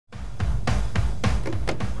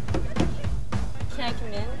I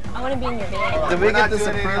come in? I want to be in your band. Did we get this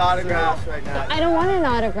autographs right now? I don't want an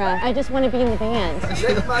autograph. I just want to be in the band.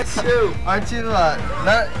 Take my shoe. Aren't you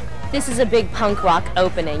not? This is a big punk rock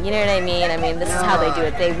opening, you know what I mean? I mean, this is how they do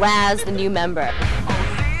it. They razz the new member.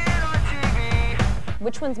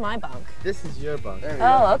 Which one's my bunk? This is your bunk.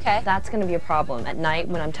 Oh, okay. That's gonna be a problem at night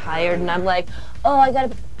when I'm tired and I'm like, oh, I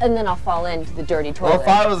gotta, and then I'll fall into the dirty toilet. Well, if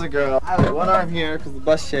I was a girl, I would have one arm here because the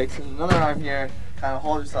bus shakes and another arm here, kind of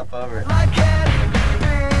hold yourself over it.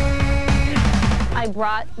 I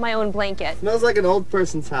brought my own blanket. Smells like an old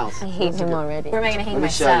person's house. I hate him already. Where am I gonna hang Let my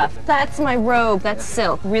me show stuff? you. That's my robe. That's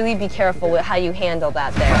silk. Really be careful with how you handle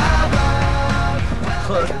that there.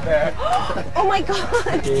 Close it there. Oh my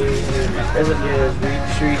God! There's a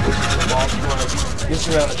street. Get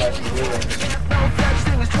surrounded by some buildings.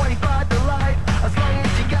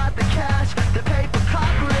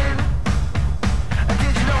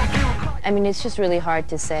 I mean, it's just really hard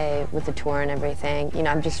to say with the tour and everything. You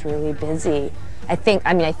know, I'm just really busy. I think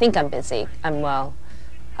I'm busy. I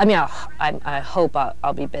hope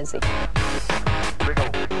I'll be busy.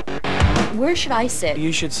 Where should I sit?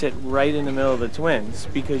 You should sit right in the middle of the twins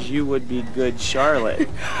because you would be good Charlotte.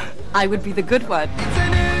 I would be the good one. It's a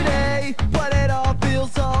new day, but it all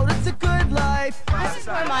feels old. It's a good life. This is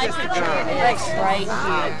where my picture is, right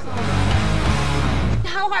here.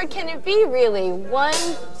 How hard can it be, really? 1,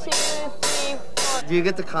 2, 3, 4. Do you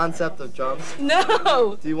get the concept of drums?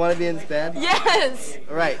 No! Do you want to be in this band? Yes!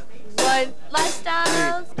 All right. 1,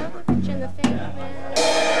 lifestyles. In the thing.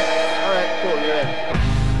 All right, cool, you're in.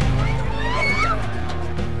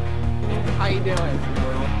 How you doing?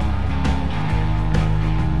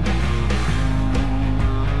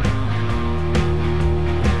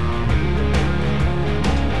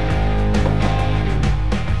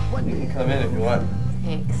 You can come in if you want.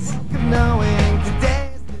 Thanks. Knowing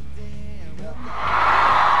today is the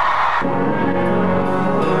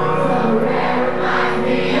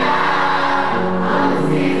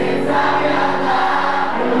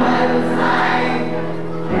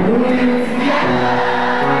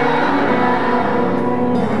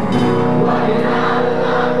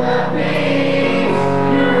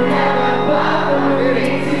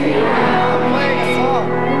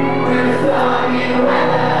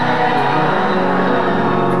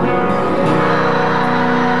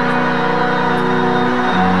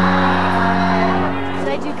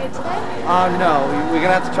No, we're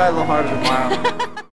gonna have to try a little harder tomorrow.